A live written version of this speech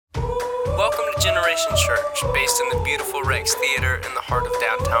Generation Church, based in the beautiful Rex Theater in the heart of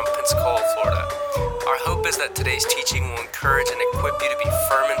downtown Pensacola, Florida. Our hope is that today's teaching will encourage and equip you to be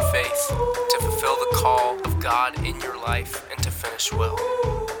firm in faith, to fulfill the call of God in your life, and to finish well.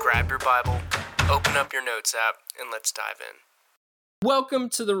 Grab your Bible, open up your notes app, and let's dive in. Welcome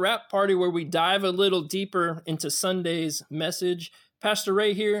to the Wrap Party, where we dive a little deeper into Sunday's message. Pastor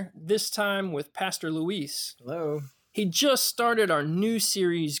Ray here, this time with Pastor Luis. Hello. He just started our new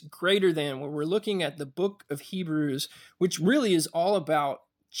series, Greater Than, where we're looking at the book of Hebrews, which really is all about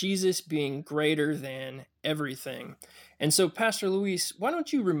Jesus being greater than everything. And so, Pastor Luis, why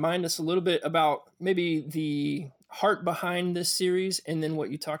don't you remind us a little bit about maybe the heart behind this series and then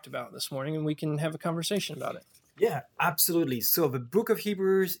what you talked about this morning, and we can have a conversation about it. Yeah, absolutely. So the book of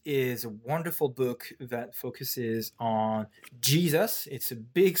Hebrews is a wonderful book that focuses on Jesus. It's a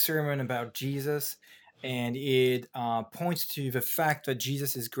big sermon about Jesus, and it points to the fact that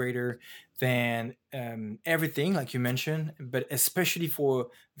Jesus is greater than everything, like you mentioned, but especially for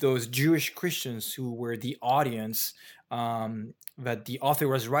those Jewish Christians who were the audience that the author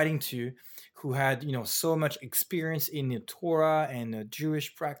was writing to, who had, so much experience in the Torah and the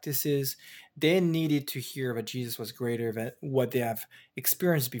Jewish practices. They needed to hear that Jesus was greater than what they have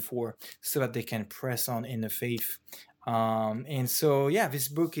experienced before, so that they can press on in the faith. And so, this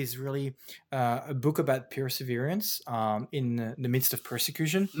book is really a book about perseverance in the midst of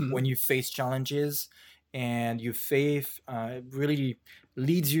persecution. Mm-hmm. When you face challenges, and your faith really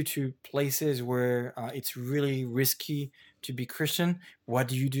leads you to places where it's really risky to be Christian. What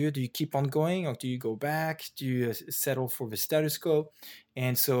do? Do you keep on going, or do you go back? Do you settle for the status quo?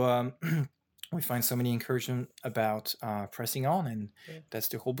 And so we find so many encouragement about pressing on, and that's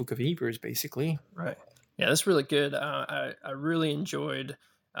the whole book of Hebrews, basically. Right. Yeah, that's really good. I really enjoyed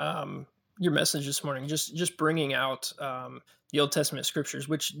your message this morning, just bringing out the Old Testament scriptures,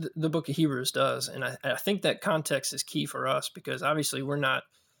 which the book of Hebrews does. And I think that context is key for us, because obviously we're not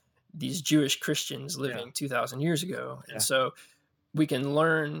these Jewish Christians living 2,000 years ago. And so we can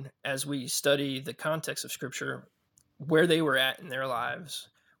learn, as we study the context of Scripture, where they were at in their lives,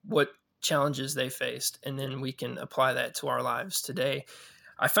 what challenges they faced, and then we can apply that to our lives today.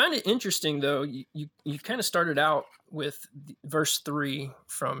 I find it interesting, though, you kind of started out with verse 3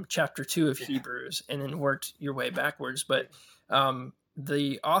 from chapter 2 of Hebrews and then worked your way backwards. But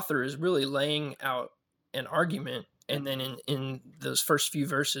the author is really laying out an argument. And then in those first few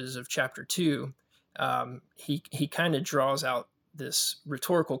verses of chapter 2, he kind of draws out this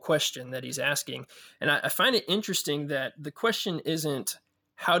rhetorical question that he's asking. And I find it interesting that the question isn't,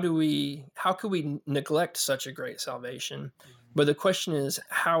 how could we neglect such a great salvation? But the question is,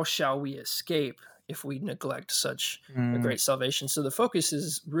 how shall we escape if we neglect such a great salvation? So the focus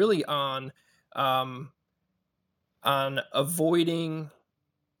is really on avoiding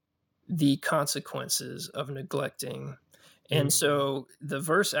the consequences of neglecting. And so the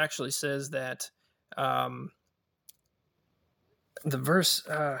verse actually says that the verse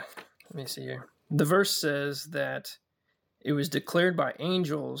says that it was declared by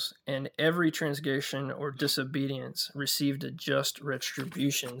angels, and every transgression or disobedience received a just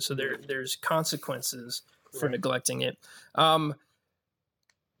retribution. So there's consequences for neglecting it. And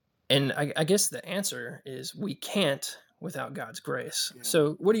I guess the answer is we can't without God's grace. Yeah.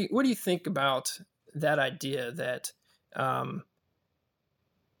 So what do you think about that idea that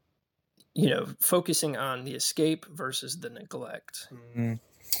focusing on the escape versus the neglect? Mm-hmm.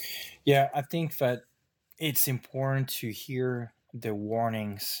 Yeah, I think that it's important to hear the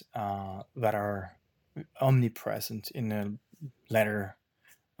warnings that are omnipresent in the letter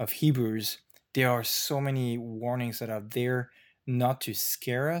of Hebrews. There are so many warnings that are there not to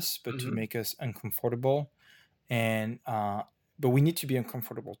scare us, but to make us uncomfortable. And but we need to be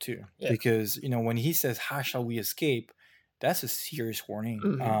uncomfortable too, because when he says, "How shall we escape?" that's a serious warning.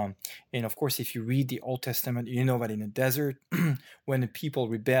 And of course, if you read the Old Testament, you know that in the desert, when the people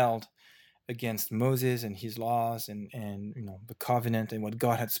rebelled against Moses and his laws and the covenant and what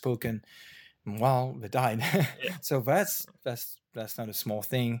God had spoken, well, they died. So that's not a small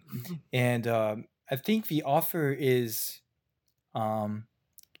thing. And I think the author is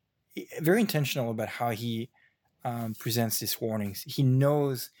very intentional about how he presents these warnings. He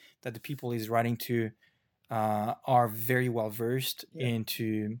knows that the people he's writing to are very well versed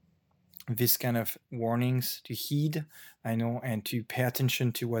into this kind of warnings, to heed, and to pay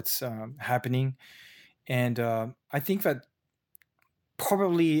attention to what's happening. And I think that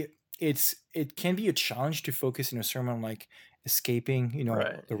probably it can be a challenge to focus in a sermon like escaping,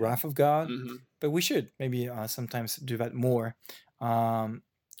 the wrath of God. But we should maybe sometimes do that more. And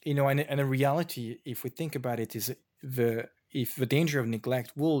the reality, if we think about it, is if the danger of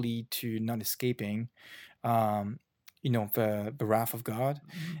neglect will lead to not escaping, um, the wrath of God.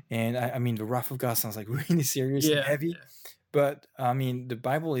 Mhm. And I mean, the wrath of God sounds like really serious and Yeah, heavy, but I mean, the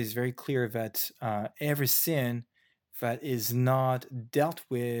Bible is very clear that every sin that is not dealt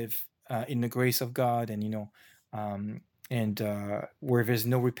with in the grace of God, and um, where there's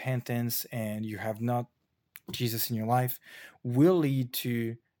no repentance and you have not Jesus in your life, will lead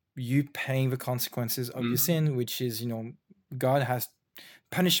to you paying the consequences of your mhm, sin, which is, God has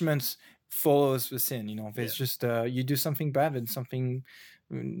punishments follows the sin. yeah, There's just you do something bad and something,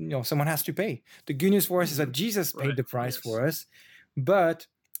 someone has to pay. The good news for us is that mhm, Jesus paid right, the price yes, for us, but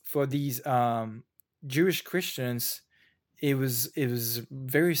for these Jewish Christians, it was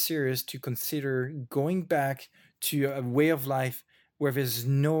very serious to consider going back to a way of life where there's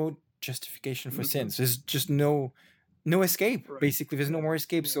no justification for mhm, sins. There's just no escape. right, Basically, there's no yeah, more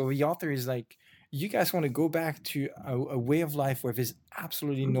escape. yeah, So the author is like, you guys want to go back to a way of life where there's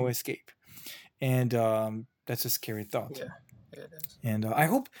absolutely no mhm, escape, and that's a scary thought. yeah, yeah, it is. And I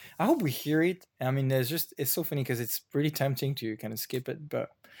hope we hear it. I mean, it's so funny because it's pretty tempting to kind of skip it, but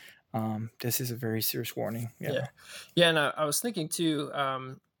this is a very serious warning. Yeah. Yeah. Yeah, and I was thinking too,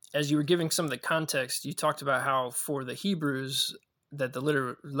 as you were giving some of the context, you talked about how for the Hebrews that the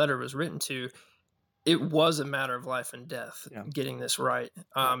letter was written to, it was a matter of life and death Yeah. getting this right.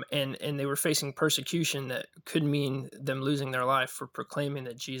 Yeah. And they were facing persecution that could mean them losing their life for proclaiming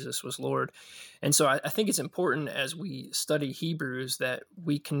that Jesus was Lord. And so I think it's important as we study Hebrews that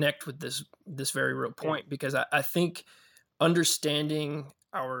we connect with this very real Yeah. point, because I think understanding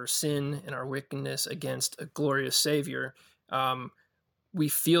our sin and our wickedness against a glorious Savior, um, we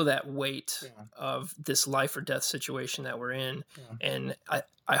feel that weight Yeah. of this life or death situation that we're in, Yeah. and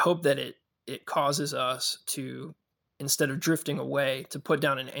I hope that it causes us to, instead of drifting away, to put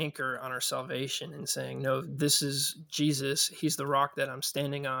down an anchor on our salvation and saying, no, this is Jesus. He's the rock that I'm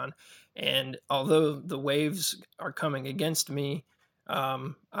standing on, and although the waves are coming against me,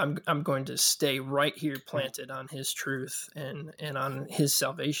 I'm going to stay right here Yeah. planted on His truth and on His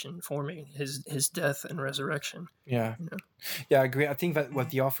salvation for me, His death and resurrection. Yeah. You know? Yeah, I agree. I think that what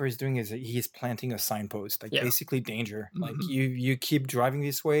the author is doing is that he's planting a signpost, like Yeah. basically danger. Like Hmm. you keep driving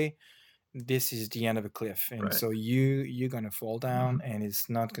this way, this is the end of a cliff, and Right. so you're gonna fall down, Hmm. and it's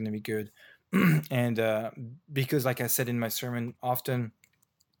not gonna be good. And because, like I said in my sermon, often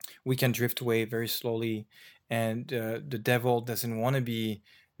we can drift away very slowly, and the devil doesn't want to be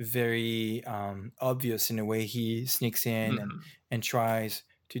very obvious in a way. He sneaks in Hmm. and tries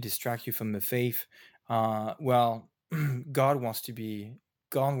to distract you from the faith. Well, God wants to be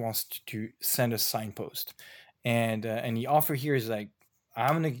God wants to send a signpost, and the offer here is like,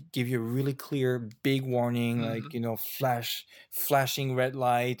 I'm gonna give you a really clear, big warning, like, Hmm. flashing red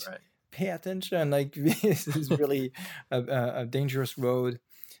light. Right. Pay attention! Like, this is really a dangerous road.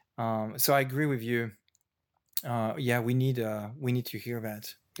 So I agree with you. Yeah, we need to hear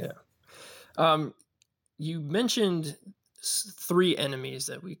that. Yeah. Um, you mentioned three enemies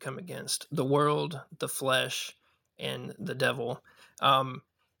that we come against: the world, the flesh, and the devil. Um,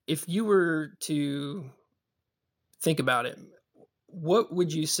 if you were to think about it, what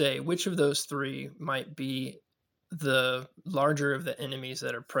would you say? Which of those three might be the larger of the enemies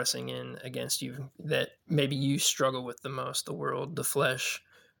that are pressing in against you that maybe you struggle with the most: the world, the flesh,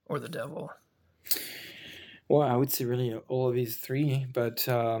 or the devil? Well, I would say really all of these three, but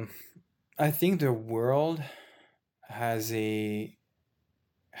I think the world has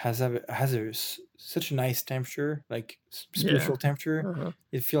such a nice temperature, like Yeah. spiritual temperature. Uh-huh.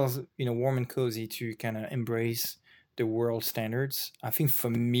 It feels warm and cozy to kind of embrace the world standards. I think for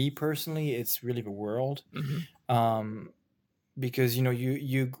me personally, it's really the world. Hmm. Um, because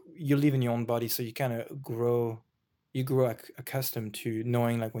you live in your own body, so you kind of grow accustomed to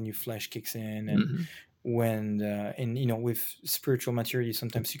knowing, like, when your flesh kicks in, and Hmm. when and with spiritual maturity,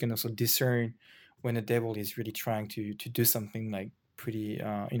 sometimes you can also discern when the devil is really trying to do something like pretty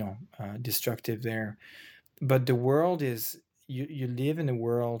destructive there. But the world is, you live in a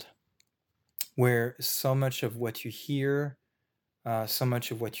world where so much of what you hear, so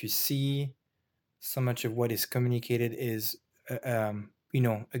much of what you see, so much of what is communicated is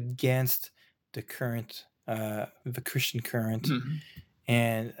against the Christian current. Hmm.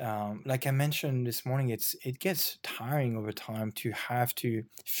 And like I mentioned this morning, it gets tiring over time to have to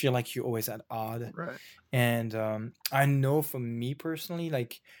feel like you're always at odd. Right. And I know for me personally,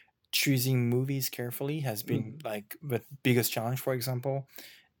 like, choosing movies carefully has been Hmm. like the biggest challenge, for example,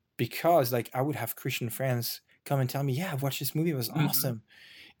 because, like, I would have Christian friends come and tell me, yeah, I've watched this movie, it was Hmm. awesome.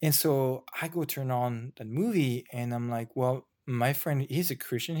 And so I go turn on that movie, and I'm like, well, my friend, he's a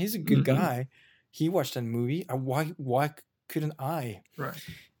Christian, he's a good Hmm. guy. He watched that movie. Why couldn't I? Right.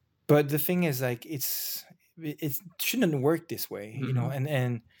 But the thing is, like, it shouldn't work this way, you know. Hmm.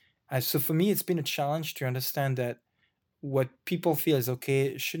 And so for me, it's been a challenge to understand that what people feel is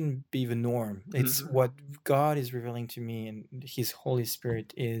okay shouldn't be the norm. It's Hmm. what God is revealing to me, and His Holy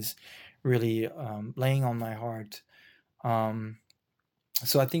Spirit is really laying on my heart. Um,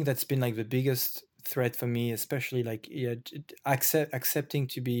 so I think that's been like the biggest threat for me, especially like, yeah, accepting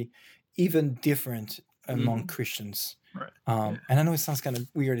to be even different among Hmm. Christians. Right. And I know it sounds kind of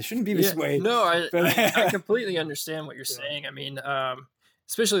weird. It shouldn't be Yeah, this way, no, but I completely understand what you're yeah, saying. I mean,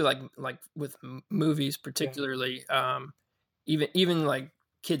 especially like with movies, yeah, particularly, even like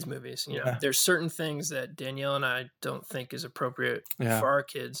kids movies. yeah, There's certain things that Danielle and I don't think is appropriate yeah, for our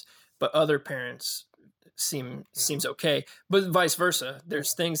kids, but other parents yeah, seems okay. But vice versa,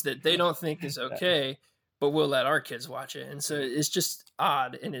 there's things that they don't think is yeah, okay, but we'll let our kids watch it, and so yeah, it's just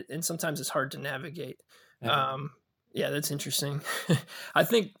odd, and sometimes it's hard to navigate. yeah, Um, yeah, that's interesting. I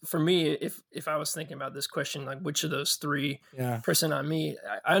think for me, if I was thinking about this question, like which of those three yeah, percent on me,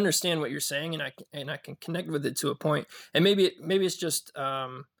 I understand what you're saying, and I can connect with it to a point. And maybe it's just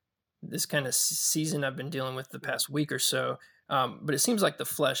this kind of season I've been dealing with the yeah, past week or so. But it seems like the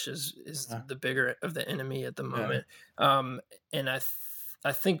flesh is yeah, the bigger of the enemy at the yeah, moment. And I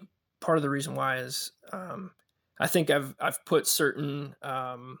think part of the reason why is I think I've put certain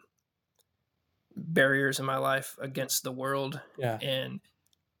barriers in my life against the world, yeah, and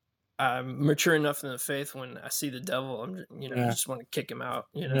I'm mature enough in the faith when I see the devil, I yeah, just want to kick him out.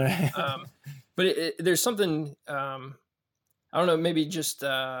 yeah, But there's something, I don't know, maybe just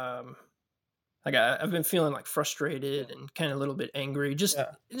like I've been feeling like frustrated and kind of a little bit angry,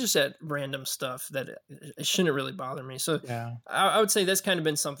 yeah, just at random stuff that it shouldn't really bother me. So yeah, I would say that's kind of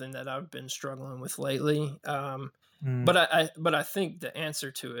been something that I've been struggling with lately. mm, But I think the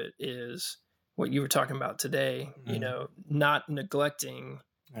answer to it is what you were talking about today. mm, Not neglecting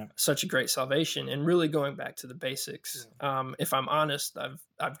yeah, such a great salvation and really going back to the basics. yeah, If I'm honest,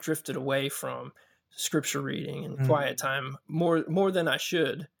 I've drifted away from scripture reading and quiet mm, time more than I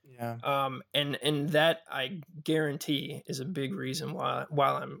should. yeah, And that I guarantee is a big reason why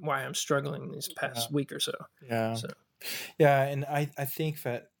I'm struggling this yeah, past week or so. yeah. So Yeah, and I think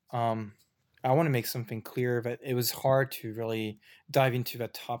that I want to make something clear that it was hard to really dive into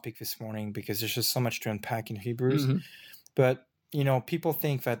that topic this morning because there's just so much to unpack in Hebrews. mhm. But people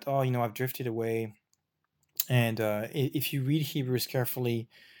think that, oh, I've drifted away, and if you read Hebrews carefully,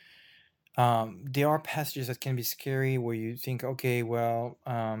 there are passages that can be scary where you think, okay, well,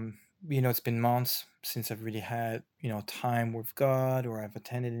 it's been months since I've really had time with God, or I've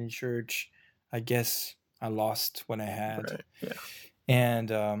attended any church. I guess I lost what I had, Right. Yeah.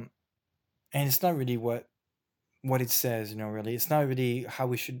 and it's not really what it says. Really, it's not really how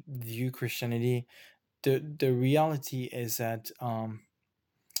we should view Christianity. The reality is that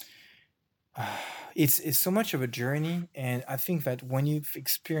it's so much of a journey, and I think that when you've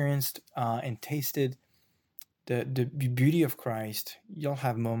experienced and tasted the beauty of Christ, you'll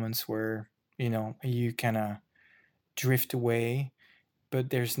have moments where you kind of drift away, but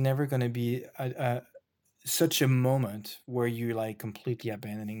there's never going to be such a moment where you like completely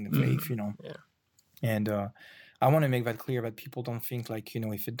abandoning the faith, Mhm. Yeah. and I want to make that clear, that people don't think like,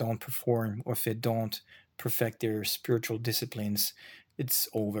 if they don't perform or if they don't perfect their spiritual disciplines, it's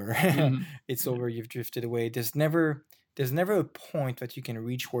over. Mhm. It's Yeah. over. You've drifted away. There's never a point that you can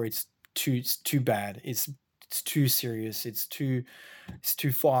reach where it's too bad. It's too serious. It's too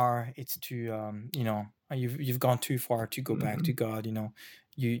far. It's too you've gone too far to go back to Mhm. God.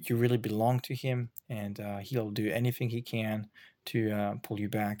 You really belong to Him, and He'll do anything He can to pull you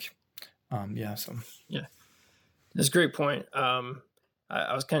back. Yeah. So. Yeah. That's a great point.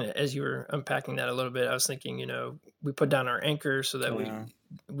 I was kind of, as you were unpacking that a little bit, I was thinking, we put down our anchor so that Yeah.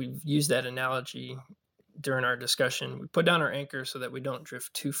 we've used that analogy during our discussion. We put down our anchor so that we don't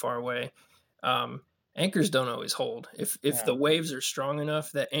drift too far away. Um, Anchors don't always hold. If Yeah. the waves are strong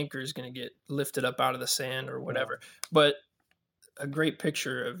enough, that anchor is going to get lifted up out of the sand or Yeah. whatever. But a great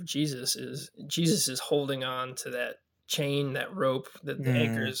picture of Jesus is holding on to that chain, that rope that the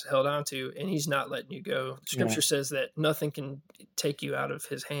anchor Mm, is held onto, and he's not letting you go. yeah. Scripture says that nothing can take you out of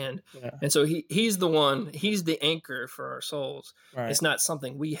his hand. Yeah. And so he's the anchor for our souls. Right. It's not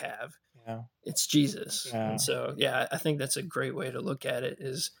something we have. Yeah. It's Jesus. And Yeah. so yeah, I think that's a great way to look at it,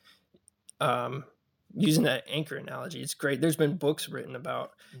 is um using that anchor analogy. It's great. There's been books written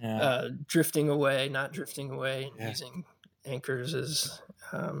about Yeah. drifting away, not drifting away, and Yeah. using anchors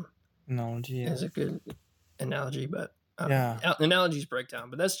um, Analogy. Yeah. as a good analogy. But Yeah. analogies break down.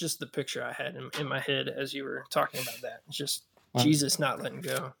 But that's just the picture I had in my head as you were talking about that. It's just Well, Jesus not letting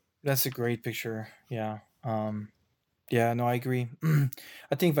go. that's a great picture. Yeah. Yeah, no, I agree.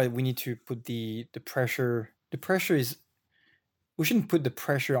 I think that we need to put the pressure. The pressure is, we shouldn't put the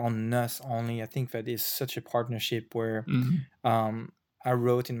pressure on us only. I think that is such a partnership where, Mhm. um, I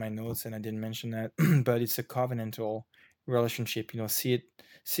wrote in my notes and I didn't mention that, but it's a covenantal relationship. See it,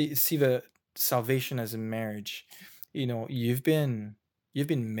 see the salvation as a marriage. You've been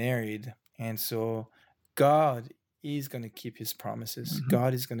married, and so God is gonna keep His promises. Mhm.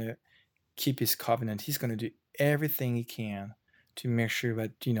 God is gonna keep His covenant. He's gonna do everything He can to make sure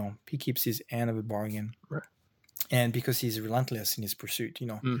that He keeps His end of the bargain, Right. and because He's relentless in His pursuit.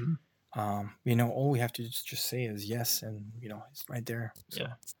 Mhm. All we have to just say is yes, and it's right there. So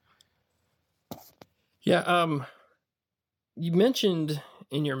Yeah. Yeah. You mentioned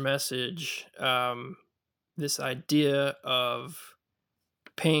in your message this idea of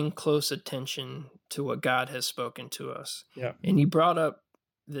paying close attention to what God has spoken to us. yeah. And you brought up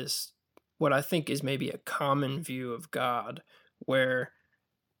this, what I think is maybe a common view of God, where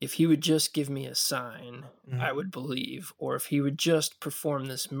if he would just give me a sign, I Mhm. would believe, or if he would just perform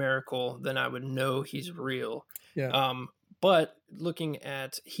this miracle, then I would know he's real. Yeah. Um, but looking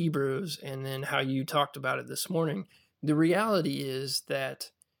at Hebrews and then how you talked about it this morning, the reality is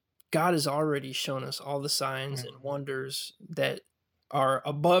that God has already shown us all the signs and Mhm. wonders that are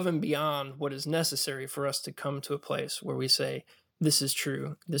above and beyond what is necessary for us to come to a place where we say, this is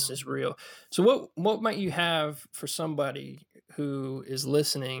true, this Yeah. is real. So what might you have for somebody who is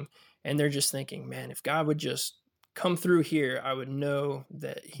listening and they're just thinking, man, if God would just come through here, I would know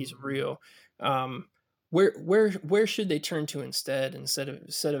that he's Mhm. real. Um, where should they turn to instead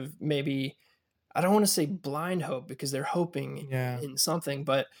of maybe, I don't want to say blind hope because they're hoping Yeah. in something,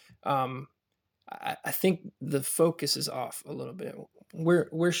 but um, I think the focus is off a little bit.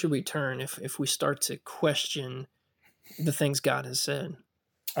 Where should we turn if we start to question the things God has said?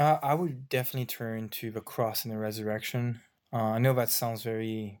 I would definitely turn to the cross and the resurrection. I know that sounds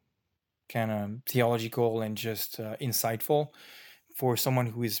very kind of theological and just insightful for someone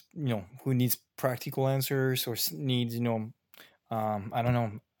who is, who needs practical answers or needs, I don't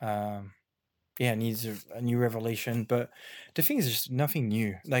know, yeah, needs a new revelation. But the thing is, there's nothing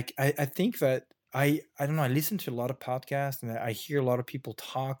new. Like I think that I don't know. I listen to a lot of podcasts and I hear a lot of people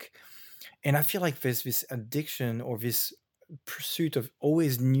talk, and I feel like there's this addiction or this pursuit of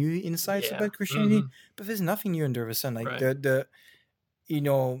always new insights Yeah. about Christianity, Hmm. but there's nothing new under the sun. Like Right. the you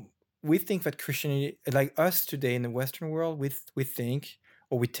know we think that Christianity, like us today in the Western world, we think,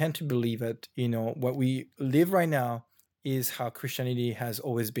 or we tend to believe that what we live right now is how Christianity has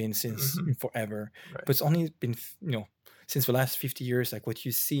always been since Hmm. forever. Right. But it's only been since the last 50 years, like what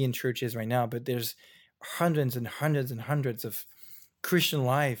you see in churches right now. But there's hundreds and hundreds and hundreds of Christian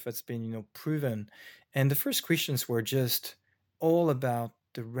life that's been proven, and the first Christians were just all about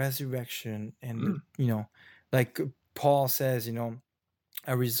the resurrection and Mm. like Paul says,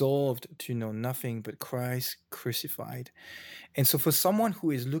 I resolved to know nothing but Christ crucified. And so for someone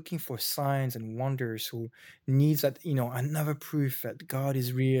who is looking for signs and wonders, who needs that, another proof that God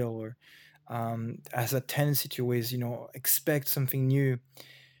is real, or has a tendency to always, expect something new,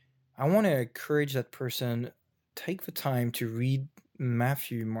 I want to encourage that person, take the time to read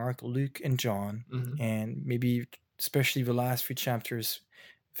Matthew, Mark, Luke, and John, Hmm. and maybe especially the last few chapters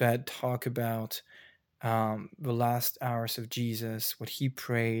that talk about the last hours of Jesus, what he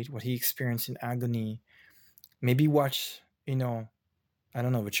prayed, what he experienced in agony. Maybe watch, I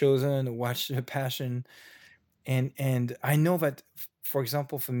don't know, The Chosen, or watch The Passion. And I know that, for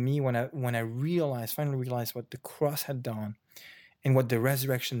example, for me, when I finally realized what the cross had done and what the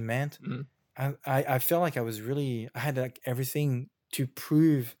resurrection meant, Hmm. I felt like I had like everything to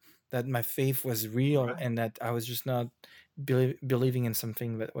prove that my faith was real Right. and that I was just not believing in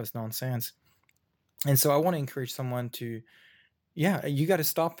something that was nonsense. And so I want to encourage someone to, yeah, you got to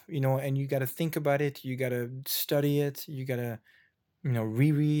stop, and you got to think about it. You got to study it. You got to,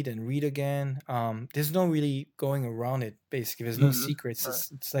 reread and read again. There's no really going around it. Basically, there's no Hmm. secrets.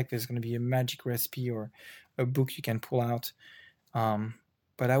 Right. It's like there's going to be a magic recipe or a book you can pull out. Um,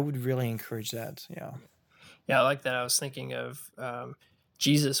 but I would really encourage that. Yeah. Yeah, I like that. I was thinking of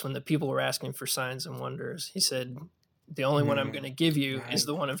Jesus when the people were asking for signs and wonders. He said, "The only one I'm going Mm, to give you is right.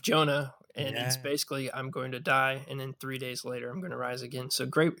 the one of Jonah," and it's Yeah. basically, I'm going to die, and then 3 days later, I'm going to rise again. So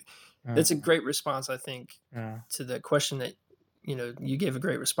great. That's a Uh, great response, I think, yeah. to the question that you gave a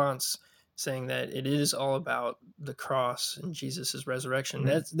great response, saying that it is all about the cross and Jesus's resurrection.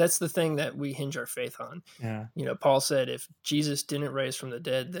 Mm, That's the thing that we hinge our faith on. yeah. Paul said, if Jesus didn't raise from the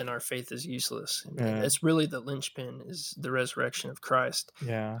dead, then our faith is useless. And Yeah. that's really the linchpin, is the resurrection of Christ,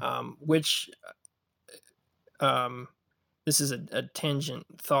 Yeah. which um, this is a tangent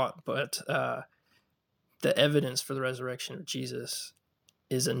thought, but the evidence for the resurrection of Jesus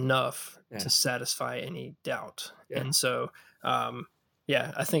is enough Yeah. to satisfy any doubt. Yeah. And so, I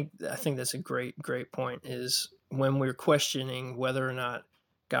think that's a great point, is when we're questioning whether or not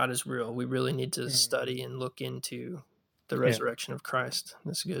God is real, we really need to study and look into the resurrection of Christ.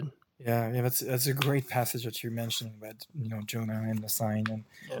 That's good. Yeah, that's a great passage that you're mentioning about, Jonah and the sign, and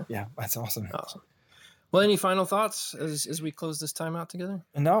that's awesome. Awesome. Well, any final thoughts as we close this time out together?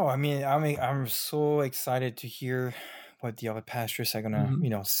 No, I'm so excited to hear what the other pastors are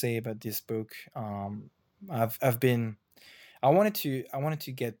gonna say about this book. I wanted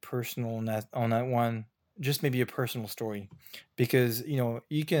to get personal on that one, just maybe a personal story, because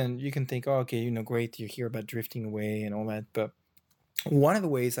you can think, oh, okay, great, you hear about drifting away and all that, but one of the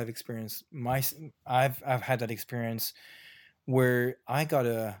ways I've experienced I've had that experience where I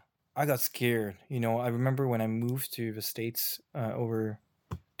got scared. I remember when I moved to the States over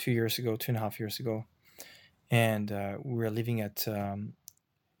 2.5 years ago, and we were living at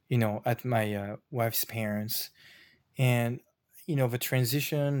at my wife's parents, and the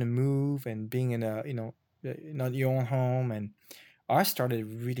transition, the move, and being in a not your own home, and I started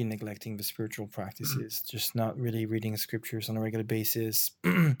really neglecting the spiritual practices, just not really reading scriptures on a regular basis.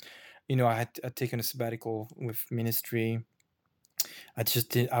 I had taken a sabbatical with ministry. I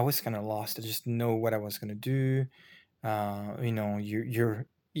was kind of lost. I just didn't know what I was going to do.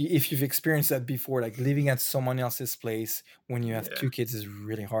 If you've experienced that before, like living at someone else's place when you have 2 kids is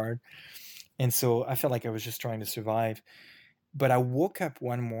really hard. And so I felt like I was just trying to survive. But I woke up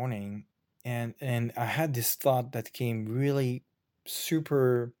one morning and I had this thought that came really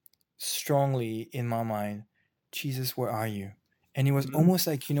super strongly in my mind. Jesus, where are you? And it was almost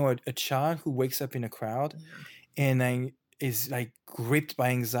like, a child who wakes up in a crowd and then is like gripped by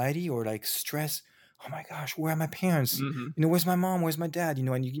anxiety or like stress. Oh my gosh, where are my parents? Where's my mom? Where's my dad?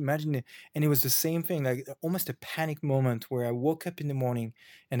 And you can imagine it. And it was the same thing, like almost a panic moment where I woke up in the morning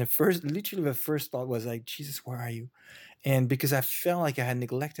and the first thought was like, Jesus, where are you? And because I felt like I had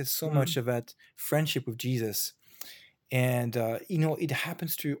neglected so much of that friendship with Jesus. And, it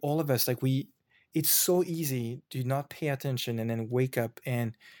happens to all of us. Like it's so easy to not pay attention and then wake up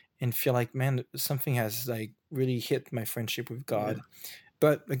and feel like, man, something has like really hit my friendship with God.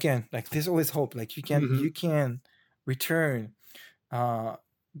 But again, like there's always hope. Like you can return.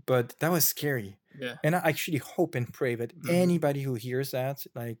 But that was scary. Yeah. And I actually hope and pray that anybody who hears that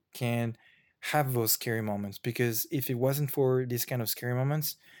like can have those scary moments, because if it wasn't for these kind of scary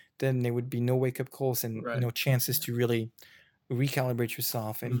moments, then there would be no wake-up calls and no chances to really recalibrate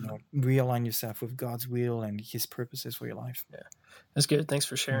yourself and realign yourself with God's will and His purposes for your life. Yeah, that's good. Thanks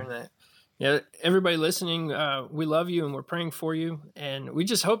for sharing that. Yeah, everybody listening, we love you and we're praying for you, and we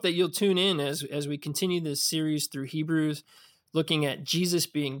just hope that you'll tune in as we continue this series through Hebrews, looking at Jesus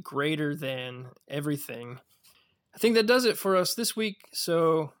being greater than everything. I think that does it for us this week.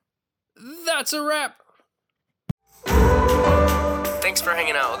 So that's a wrap. Thanks for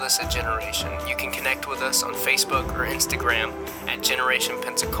hanging out with us at Generation. You can connect with us on Facebook or Instagram at Generation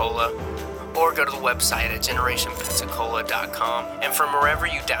Pensacola, or go to the website at generationpensacola.com, and from wherever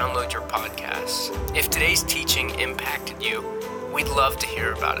you download your podcasts. If today's teaching impacted you, we'd love to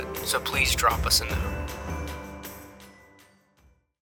hear about it, so please drop us a note.